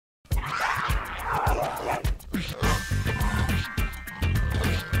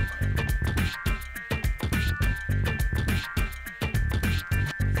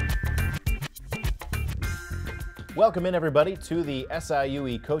Welcome in, everybody, to the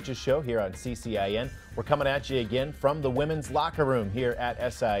SIUE Coaches Show here on CCIN. We're coming at you again from the women's locker room here at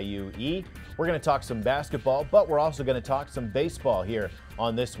SIUE. We're going to talk some basketball, but we're also going to talk some baseball here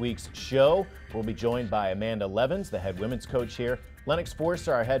on this week's show. We'll be joined by Amanda Levens, the head women's coach here, Lennox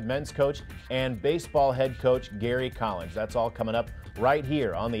Forrester, our head men's coach, and baseball head coach Gary Collins. That's all coming up right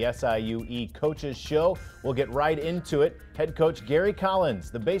here on the SIUE Coaches Show. We'll get right into it. Head coach Gary Collins,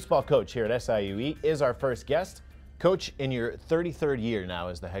 the baseball coach here at SIUE, is our first guest. Coach, in your 33rd year now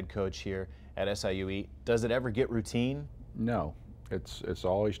as the head coach here at SIUE, does it ever get routine? No, it's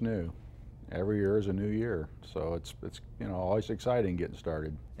always new. Every year is a new year, so it's always exciting getting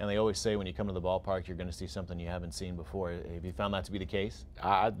started. And they always say when you come to the ballpark, you're going to see something you haven't seen before. Have you found that to be the case?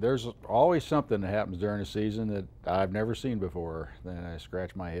 There's always something that happens during the season that I've never seen before. Then I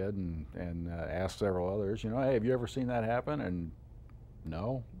scratch my head and ask several others, hey, have you ever seen that happen? And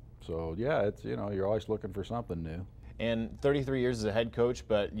no. So yeah, it's you're always looking for something new. And 33 years as a head coach,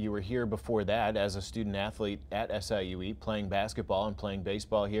 but you were here before that as a student athlete at SIUE, playing basketball and playing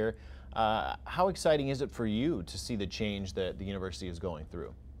baseball here. How exciting is it for you to see the change that the university is going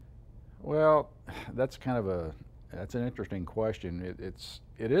through? Well, that's an interesting question.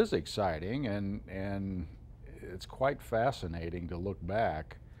 It is exciting, and it's quite fascinating to look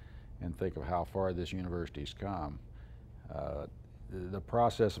back and think of how far this university's come. The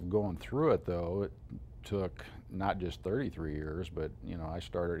process of going through it, though, it took not just 33 years, but I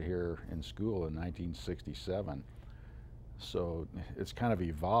started here in school in 1967. So it's kind of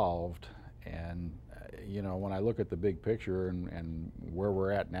evolved, and when I look at the big picture and where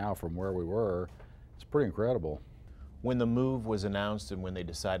we're at now from where we were, it's pretty incredible. When the move was announced and when they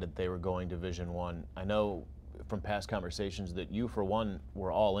decided they were going Division I know from past conversations that you, for one,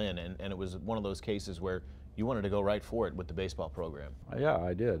 were all in, and it was one of those cases where you wanted to go right for it with the baseball program. Yeah,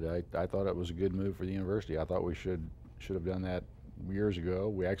 I did. I thought it was a good move for the university. I thought we should have done that years ago.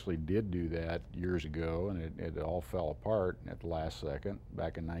 We actually did do that years ago, and it all fell apart at the last second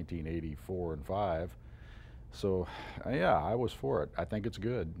back in 1984 and 5. So yeah, I was for it. I think it's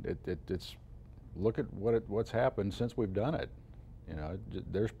good. It's look at what's happened since we've done it.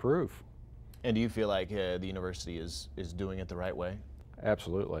 There's proof. And do you feel like the university is doing it the right way?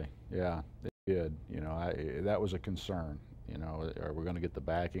 Absolutely. Yeah, they did. That was a concern. Are we going to get the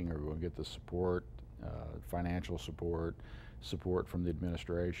backing? Are we going to get the support, financial support from the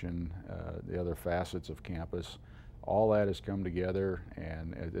administration, the other facets of campus? All that has come together,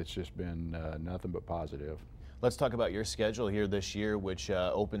 and it's just been nothing but positive. Let's talk about your schedule here this year, which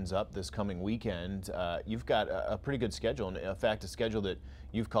opens up this coming weekend. You've got a pretty good schedule, and in fact, a schedule that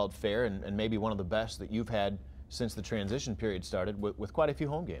you've called fair and maybe one of the best that you've had since the transition period started, with quite a few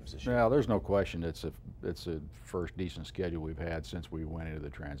home games this year. Well, there's no question it's a first decent schedule we've had since we went into the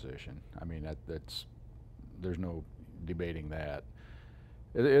transition. I mean, there's no debating that.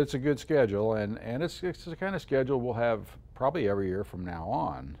 It's a good schedule, and it's the kind of schedule we'll have probably every year from now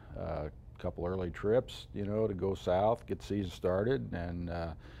on. A couple early trips, to go south, get the season started, and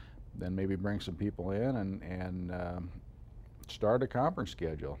then maybe bring some people in and start a conference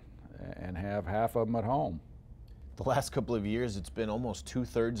schedule and have half of them at home. The last couple of years, it's been almost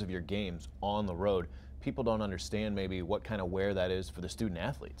 2/3 of your games on the road. People don't understand maybe what kind of wear that is for the student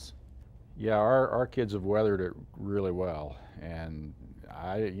athletes. Yeah, our kids have weathered it really well, and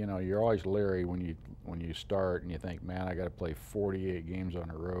you're always leery when you start and you think, man, I got to play 48 games on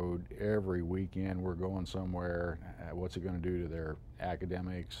the road every weekend. We're going somewhere. What's it going to do to their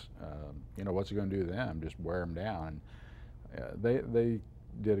academics? What's it going to do to them? Just wear them down. They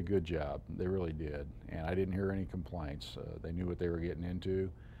did a good job. They really did, and I didn't hear any complaints. They knew what they were getting into,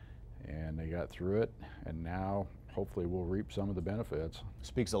 and they got through it, and now hopefully we'll reap some of the benefits.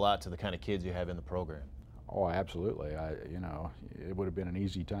 Speaks a lot to the kind of kids you have in the program. Oh, absolutely. It would have been an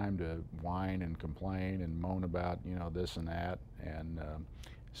easy time to whine and complain and moan about this and that, and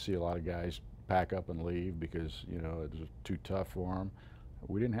see a lot of guys pack up and leave because it was too tough for them.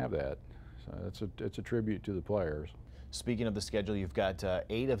 We didn't have that, so it's a tribute to the players. Speaking of the schedule, you've got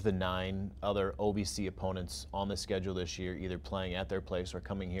 8 of the 9 other OVC opponents on the schedule this year, either playing at their place or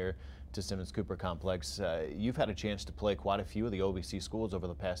coming here to Simmons Cooper Complex. You've had a chance to play quite a few of the OVC schools over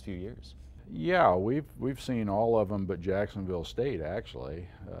the past few years. Yeah, we've seen all of them but Jacksonville State, actually.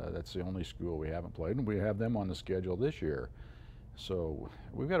 That's the only school we haven't played, and we have them on the schedule this year. So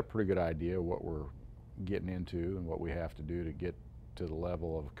we've got a pretty good idea of what we're getting into and what we have to do to get to the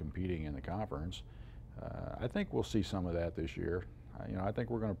level of competing in the conference. I think we'll see some of that this year. I think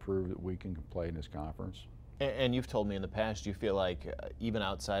we're going to prove that we can play in this conference. And you've told me in the past you feel like even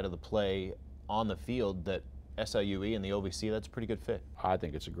outside of the play on the field that SIUE and the OVC, that's a pretty good fit. I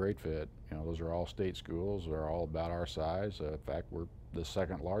think it's a great fit. You know, those are all state schools. They're all about our size. In fact, we're the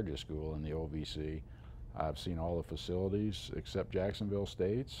second largest school in the OVC. I've seen all the facilities except Jacksonville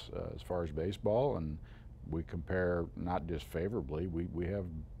State's as far as baseball, and we compare not just favorably. We have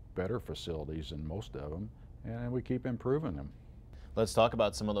better facilities than most of them, and we keep improving them. Let's talk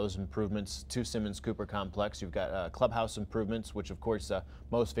about some of those improvements to Simmons Cooper Complex. You've got clubhouse improvements, which of course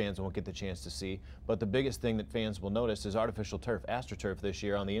most fans won't get the chance to see. But the biggest thing that fans will notice is artificial turf, AstroTurf this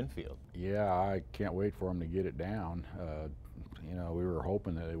year on the infield. Yeah, I can't wait for them to get it down. You know, we were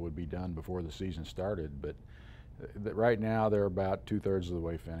hoping that it would be done before the season started, but right now they're about 2/3 of the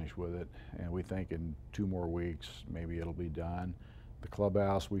way finished with it, and we think in 2 more weeks maybe it'll be done. The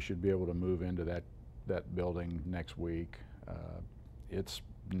clubhouse, we should be able to move into that building next week. It's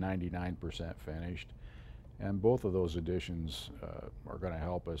 99% finished, and both of those additions are going to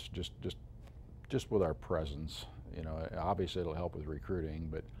help us just with our presence. You know, obviously it'll help with recruiting,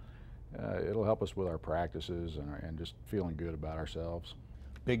 but it'll help us with our practices and just feeling good about ourselves.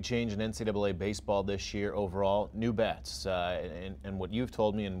 Big change in NCAA baseball this year overall, new bats, and what you've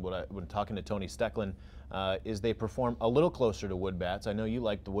told me and when talking to Tony Stecklin is they perform a little closer to wood bats. I know you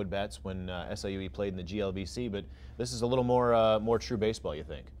liked the wood bats when SIUE played in the GLVC, but this is a little more true baseball, you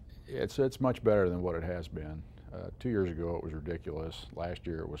think? It's much better than what it has been. 2 years ago it was ridiculous. Last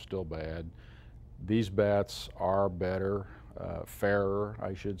year it was still bad. These bats are better, fairer,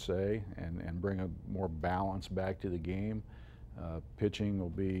 I should say, and bring a more balance back to the game. Pitching will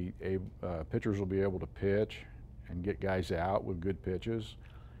be pitchers will be able to pitch and get guys out with good pitches.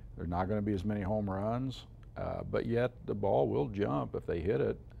 There's not going to be as many home runs, but yet the ball will jump if they hit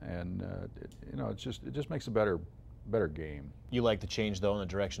it, and you know, it just makes a better game. You like the change though in the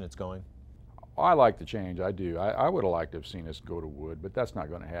direction it's going? I like the change. I do. I would have liked to have seen us go to wood, but that's not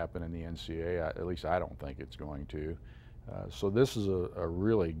going to happen in the NCAA. At least I don't think it's going to. So this is a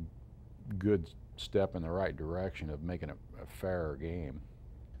really good step in the right direction of making it a fairer game.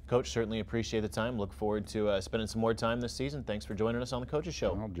 Coach, certainly appreciate the time. Look forward to spending some more time this season. Thanks for joining us on the Coaches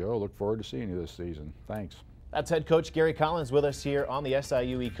Show. Well, Joe, look forward to seeing you this season. Thanks. That's head coach Gary Collins with us here on the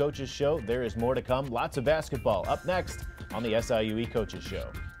SIUE Coaches Show. There is more to come. Lots of basketball up next on the SIUE Coaches Show.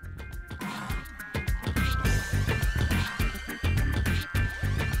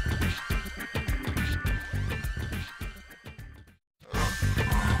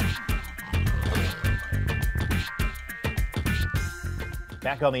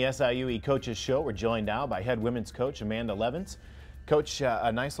 Back on the SIUE Coaches Show, we're joined now by head women's coach Amanda Levens. Coach,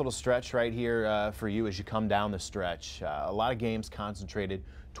 a nice little stretch right here for you as you come down the stretch. A lot of games concentrated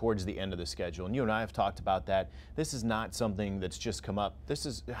towards the end of the schedule, and you and I have talked about that. This is not something that's just come up. This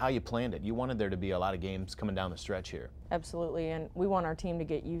is how you planned it. You wanted there to be a lot of games coming down the stretch here. Absolutely, and we want our team to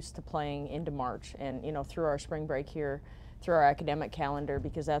get used to playing into March and, you know, through our spring break here, through our academic calendar,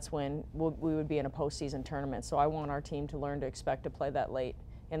 because that's when we would be in a postseason tournament. So I want our team to learn to expect to play that late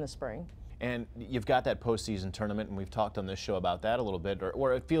in the spring. And you've got that postseason tournament, and we've talked on this show about that a little bit,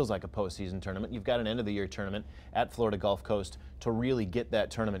 or it feels like a postseason tournament. You've got an end-of-the-year tournament at Florida Gulf Coast to really get that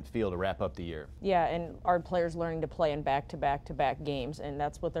tournament feel to wrap up the year. Yeah, and our players learning to play in back-to-back-to-back games, and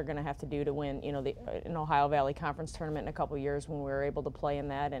that's what they're going to have to do to win, you know, an Ohio Valley Conference tournament in a couple years when we were able to play in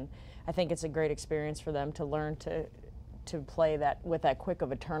that. And I think it's a great experience for them to learn to play that with that quick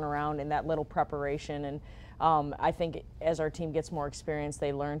of a turnaround and that little preparation. And I think as our team gets more experience,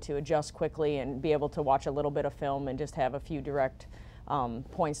 they learn to adjust quickly and be able to watch a little bit of film and just have a few direct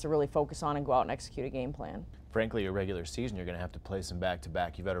points to really focus on and go out and execute a game plan. Frankly, a regular season, you're going to have to play some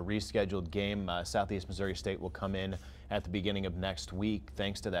back-to-back. You've got a rescheduled game. Southeast Missouri State will come in at the beginning of next week,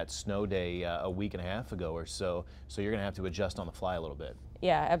 thanks to that snow day a week and a half ago or so. So you're going to have to adjust on the fly a little bit.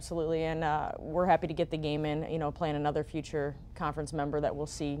 Yeah, absolutely, and we're happy to get the game in, you know, playing another future conference member that we'll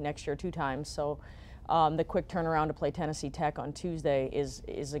see next year 2 times. So the quick turnaround to play Tennessee Tech on Tuesday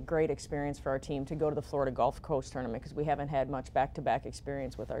is a great experience for our team to go to the Florida Gulf Coast tournament, because we haven't had much back-to-back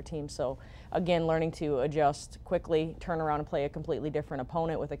experience with our team. So again, learning to adjust quickly, turn around and play a completely different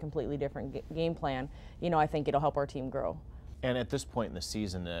opponent with a completely different game plan, you know, I think it'll help our team grow. And at this point in the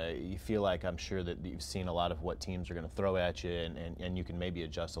season, you feel like, I'm sure that you've seen a lot of what teams are going to throw at you, and you can maybe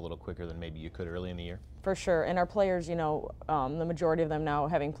adjust a little quicker than maybe you could early in the year? For sure, and our players, you know, the majority of them now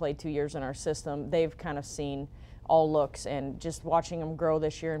having played 2 years in our system, they've kind of seen all looks, and just watching them grow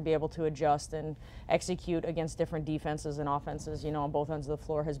this year and be able to adjust and execute against different defenses and offenses, you know, on both ends of the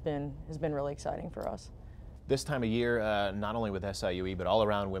floor has been really exciting for us. This time of year, not only with SIUE, but all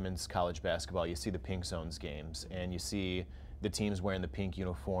around women's college basketball, you see the Pink Zones games, and you see the teams wearing the pink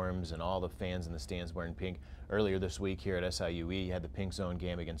uniforms and all the fans in the stands wearing pink. Earlier this week here at SIUE, you had the Pink Zone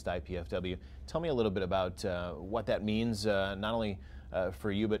game against IPFW. Tell me a little bit about what that means, not only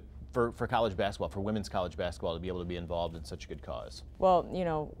for you, but for college basketball, for women's college basketball, to be able to be involved in such a good cause. Well, you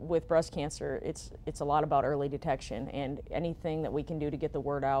know, with breast cancer, it's a lot about early detection, and anything that we can do to get the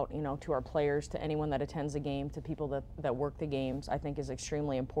word out, you know, to our players, to anyone that attends the game, to people that work the games, I think is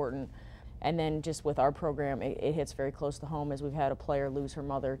extremely important. And then just with our program, it hits very close to home, as we've had a player lose her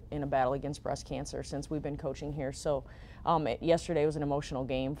mother in a battle against breast cancer since we've been coaching here. So yesterday was an emotional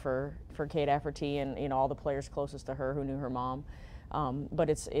game for Kate Afferty and, you know, all the players closest to her who knew her mom.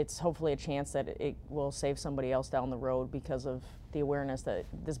 But it's hopefully a chance that it will save somebody else down the road because of the awareness that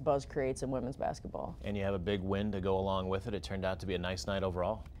this buzz creates in women's basketball. And you have a big win to go along with it. It turned out to be a nice night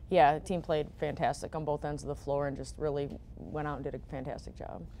overall. Yeah, the team played fantastic on both ends of the floor and just really went out and did a fantastic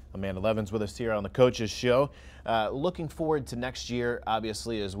job. Amanda Levens with us here on the Coaches Show. Looking forward to next year,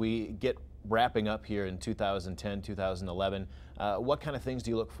 obviously, as we get wrapping up here in 2010, 2011. What kind of things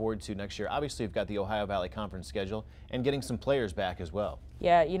do you look forward to next year? Obviously, you've got the Ohio Valley Conference schedule and getting some players back as well.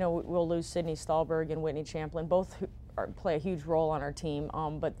 Yeah, you know, we'll lose Sydney Stahlberg and Whitney Champlin. Both play a huge role on our team,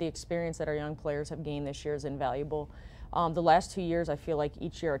 but the experience that our young players have gained this year is invaluable. The last 2 years, I feel like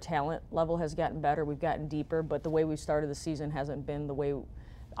each year our talent level has gotten better. We've gotten deeper, but the way we've started the season hasn't been the way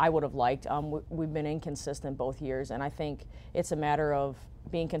I would have liked. We've been inconsistent both years, and I think it's a matter of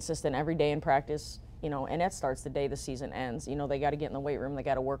being consistent every day in practice, you know, and that starts the day the season ends. You know, they got to get in the weight room, they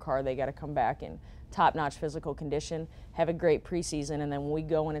got to work hard, they got to come back in top-notch physical condition, have a great preseason, and then when we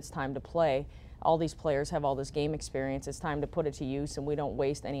go and it's time to play, all these players have all this game experience. It's time to put it to use, and we don't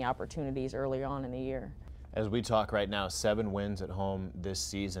waste any opportunities early on in the year. As we talk right now, 7 wins at home this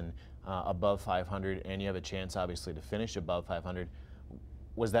season, above 500, and you have a chance, obviously, to finish above 500.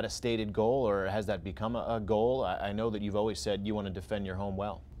 Was that a stated goal, or has that become a goal? I know that you've always said you want to defend your home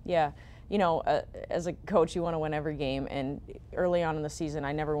well. Yeah, you know, as a coach, you want to win every game, and early on in the season,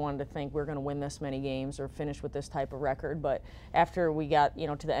 I never wanted to think we're going to win this many games or finish with this type of record. But after we got, you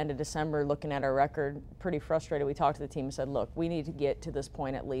know, to the end of December, looking at our record, pretty frustrated, we talked to the team and said, look, we need to get to this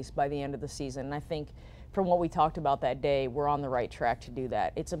point at least by the end of the season. And I think from what we talked about that day, we're on the right track to do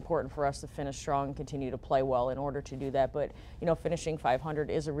that. It's important for us to finish strong and continue to play well in order to do that. But, you know, finishing 500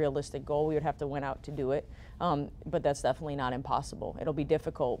 is a realistic goal. We would have to win out to do it. But that's definitely not impossible. It'll be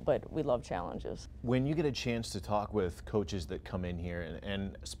difficult, but we love challenges. When you get a chance to talk with coaches that come in here,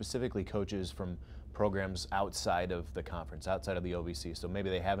 and specifically coaches from programs outside of the conference, outside of the OVC, so maybe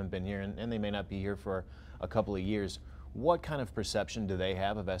they haven't been here and they may not be here for a couple of years, what kind of perception do they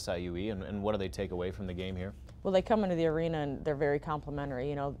have of SIUE, and what do they take away from the game here? Well, they come into the arena and they're very complimentary.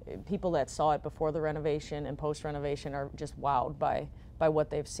 You know, people that saw it before the renovation and post-renovation are just wowed by what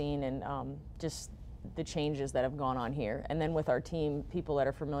they've seen and just the changes that have gone on here. And then with our team, people that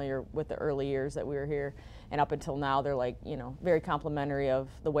are familiar with the early years that we were here and up until now, they're like, you know, very complimentary of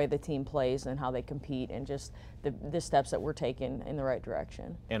the way the team plays and how they compete and just the steps that we're taking in the right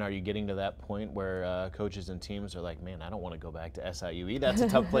direction. And are you getting to that point where coaches and teams are like, man, I don't want to go back to SIUE. That's a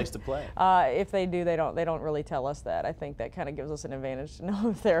tough place to play. If they do, they don't really tell us that. I think that kind of gives us an advantage to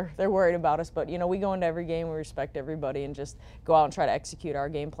know if they're worried about us. But, you know, we go into every game, we respect everybody, and just go out and try to execute our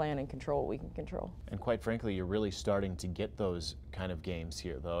game plan and control what we can control. And quite frankly, you're really starting to get those kind of games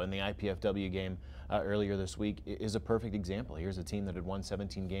here, though. And the IPFW game earlier this week is a perfect example. Here's a team that had won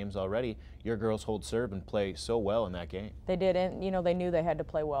 17 games already. Your girls hold serve and play so well in that game. They did, and you know, they knew they had to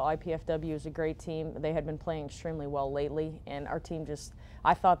play well. IPFW is a great team. They had been playing extremely well lately, and our team just,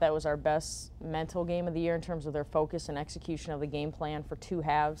 I thought that was our best mental game of the year in terms of their focus and execution of the game plan for 2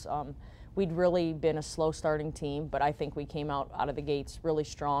 halves. We'd really been a slow starting team, but I think we came out of the gates really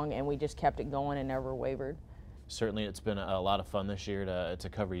strong, and we just kept it going and never wavered. Certainly, it's been a lot of fun this year to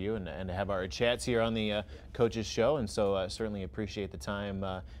cover you and to have our chats here on the Coaches Show, and so certainly appreciate the time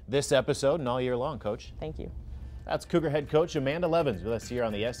this episode and all year long, Coach. Thank you. That's Cougar head coach Amanda Levens with us here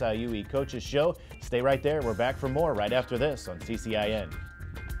on the SIUE Coaches Show. Stay right there. We're back for more right after this on CCIN.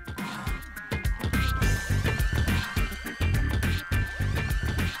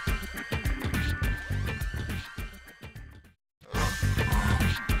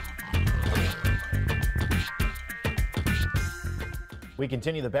 We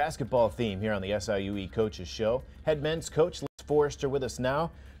continue the basketball theme here on the SIUE Coaches Show. Head men's coach Forrester with us now.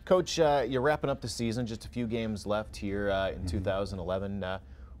 Coach, you're wrapping up the season, just a few games left here in 2011.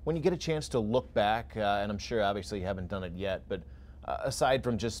 When you get a chance to look back, and I'm sure obviously you haven't done it yet, but aside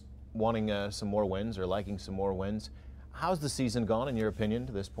from just wanting some more wins or liking some more wins, how's the season gone in your opinion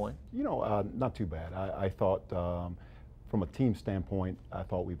to this point? You know, not too bad. I thought from a team standpoint, I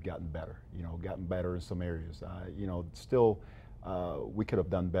thought we've gotten better. Gotten better in some areas. Still, we could have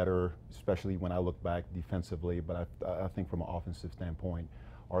done better, especially when I look back defensively. But I think from an offensive standpoint,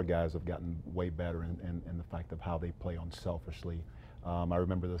 our guys have gotten way better in the fact of how they play unselfishly. I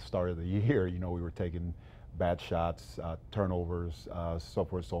remember the start of the year. We were taking bad shots, turnovers, so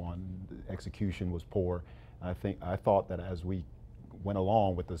forth, so on. Execution was poor. I thought that as we went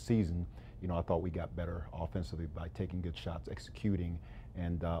along with the season, I thought we got better offensively by taking good shots, executing,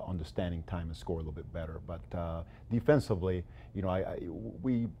 and understanding time and score a little bit better. But defensively,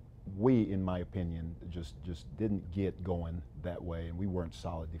 we, in my opinion, just didn't get going that way, and we weren't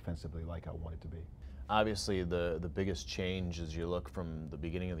solid defensively like I wanted to be. Obviously, the biggest change as you look from the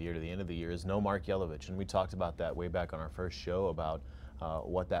beginning of the year to the end of the year is no Mark Yelovich, and we talked about that way back on our first show about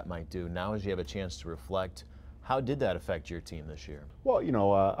what that might do. Now, as you have a chance to reflect, how did that affect your team this year? Well,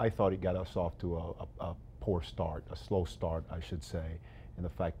 I thought it got us off to a poor start, a slow start, I should say, in the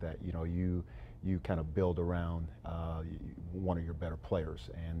fact that you kind of build around one of your better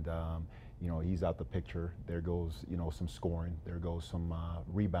players, and he's out the picture. There goes some scoring, there goes some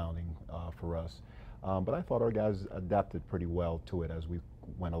rebounding for us. But I thought our guys adapted pretty well to it as we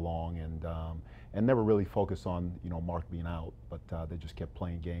went along, and never really focused on Mark being out, but they just kept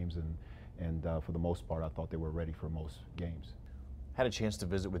playing games, and for the most part, I thought they were ready for most games. Had a chance to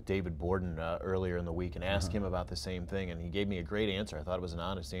visit with David Borden earlier in the week and ask him about the same thing, and he gave me a great answer. I thought it was an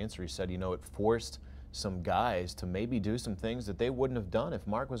honest answer. He said, it forced some guys to maybe do some things that they wouldn't have done if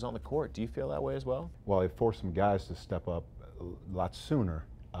Mark was on the court. Do you feel that way as well? Well, it forced some guys to step up a lot sooner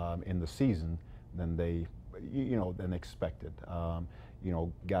in the season than they, than expected.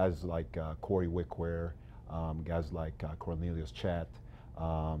 Guys like Corey Wickware, guys like Cornelius Chat,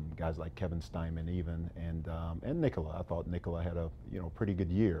 guys like Kevin Steinman even, and Nicola. I thought Nicola had a pretty good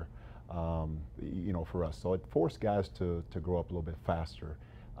year, for us. So it forced guys to grow up a little bit faster,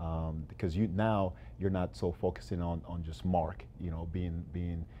 because now you're not so focusing on just Mark,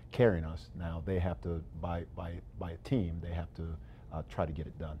 being carrying us. Now they have to, by a team, they have to try to get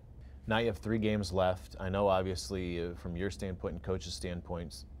it done. Now you have 3 games left. I know, obviously, from your standpoint and coach's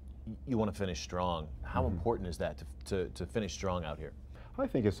standpoints, you want to finish strong. How important is that to finish strong out here? I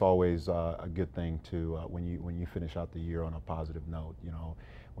think it's always a good thing to when you finish out the year on a positive note.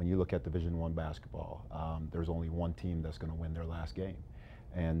 When you look at Division I basketball, there's only one team that's going to win their last game,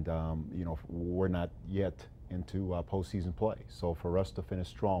 and we're not yet into postseason play. So for us to finish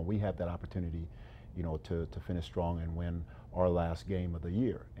strong, we have that opportunity, to finish strong and win our last game of the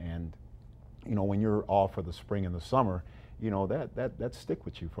year. And when you're off for the spring and the summer, that stick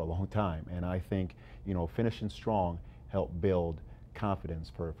with you for a long time. And I think finishing strong help build confidence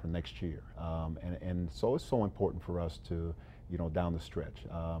for next year. And so it's so important for us to down the stretch.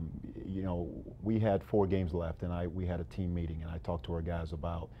 We had 4 games left, and we had a team meeting, and I talked to our guys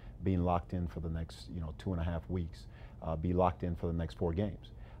about being locked in for the next 2.5 weeks, be locked in for the next 4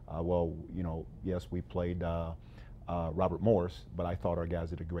 games. Yes, we played Robert Morris, but I thought our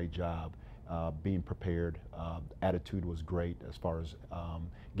guys did a great job being prepared. Attitude was great as far as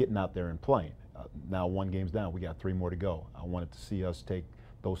getting out there and playing. Now 1 game's down, we got 3 more to go. I wanted to see us take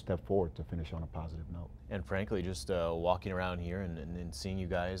those steps forward to finish on a positive note. And frankly, just walking around here and seeing you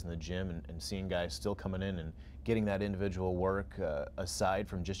guys in the gym and seeing guys still coming in and getting that individual work aside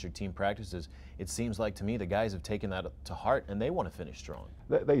from just your team practices, it seems like to me the guys have taken that to heart and they want to finish strong.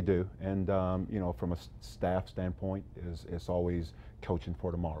 They do, and from a staff standpoint, it's always coaching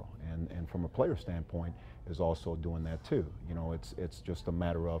for tomorrow, and from a player standpoint, is also doing that too. It's just a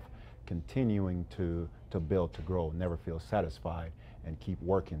matter of continuing to build, to grow, never feel satisfied, and keep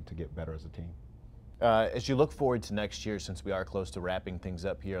working to get better as a team. As you look forward to next year, since we are close to wrapping things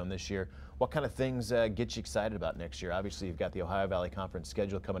up here on this year, what kind of things get you excited about next year? Obviously, you've got the Ohio Valley Conference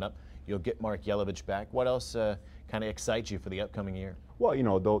schedule coming up. You'll get Mark Yelovich back. What else kind of excites you for the upcoming year?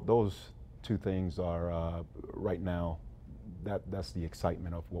 Well, those 2 things are right now. That's the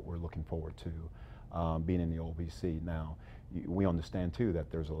excitement of what we're looking forward to, being in the OVC. Now, we understand too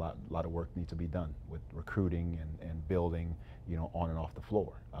that there's a lot of work needs to be done with recruiting and building, on and off the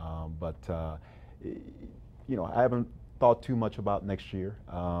floor. I haven't thought too much about next year.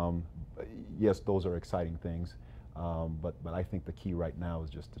 Yes, those are exciting things, but I think the key right now is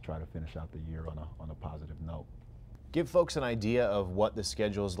just to try to finish out the year on a positive note. Give folks an idea of what the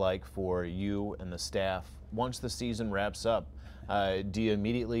schedule is like for you and the staff once the season wraps up. Do you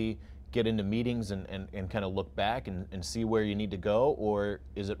immediately get into meetings and kind of look back and see where you need to go, or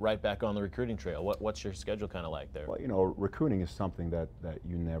is it right back on the recruiting trail? What's your schedule kind of like there? Well, recruiting is something that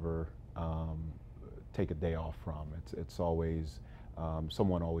you never take a day off from. It's always,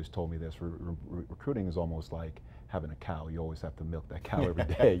 someone always told me this, recruiting is almost like having a cow. You always have to milk that cow every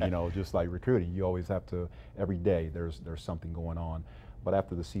day, you know, just like recruiting. You always have to, every day there's something going on. But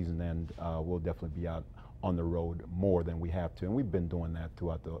after the season end, we'll definitely be out on the road more than we have to. And we've been doing that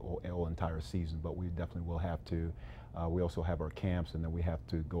throughout the whole entire season, but we definitely will have to. We also have our camps, and then we have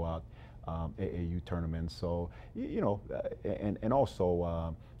to go out AAU tournaments. So, you know, and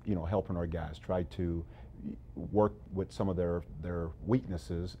also, you know, helping our guys try to work with some of their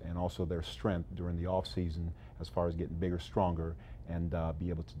weaknesses and also their strength during the off season, as far as getting bigger, stronger, and be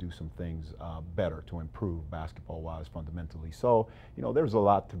able to do some things better to improve basketball-wise fundamentally. So, you know, there's a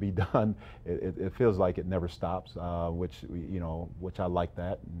lot to be done. It feels like it never stops, which I like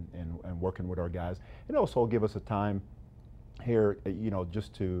that, and working with our guys, and also give us a time here, you know,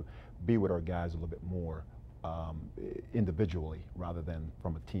 just to be with our guys a little bit more individually rather than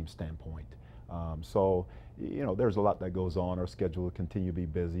from a team standpoint. So, you know, there's a lot that goes on. Our schedule will continue to be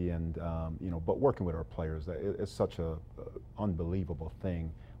busy, and you know, but working with our players, it's such a unbelievable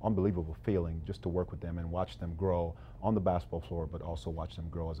thing, unbelievable feeling just to work with them and watch them grow on the basketball floor, but also watch them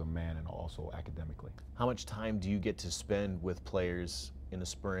grow as a man and also academically. How much time do you get to spend with players in the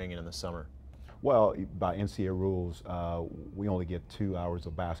spring and in the summer? Well, by NCAA rules, we only get 2 hours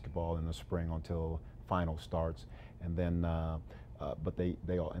of basketball in the spring until final starts, and then but they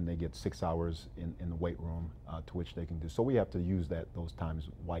get 6 hours in the weight room to which they can do. So we have to use those times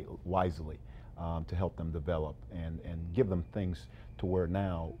wisely to help them develop and give them things to where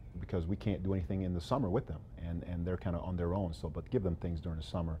now, because we can't do anything in the summer with them, and they're kind of on their own. So, but give them things during the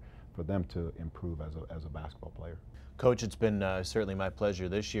summer for them to improve as a basketball player. Coach, it's been certainly my pleasure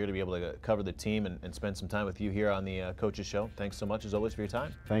this year to be able to cover the team and spend some time with you here on the Coaches Show. Thanks so much, as always, for your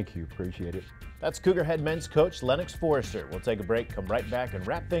time. Thank you. Appreciate it. That's Cougar head men's coach Lennox Forrester. We'll take a break, come right back, and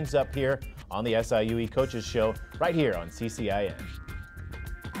wrap things up here on the SIUE Coaches Show right here on CCIN.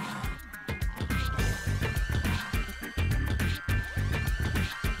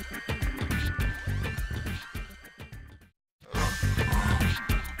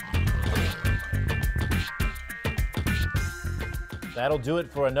 That'll do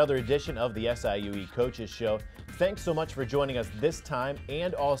it for another edition of the SIUE Coaches Show. Thanks so much for joining us this time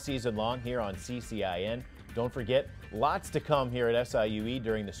and all season long here on CCIN. Don't forget, lots to come here at SIUE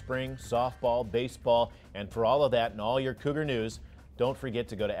during the spring, softball, baseball, and for all of that and all your Cougar news, don't forget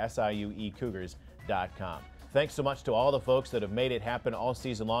to go to SIUEcougars.com. Thanks so much to all the folks that have made it happen all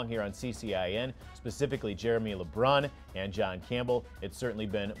season long here on CCIN, specifically Jeremy LeBrun and John Campbell. It's certainly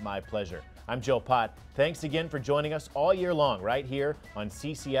been my pleasure. I'm Joe Pott. Thanks again for joining us all year long right here on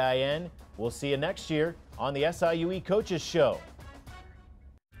CCIN. We'll see you next year on the SIUE Coaches Show.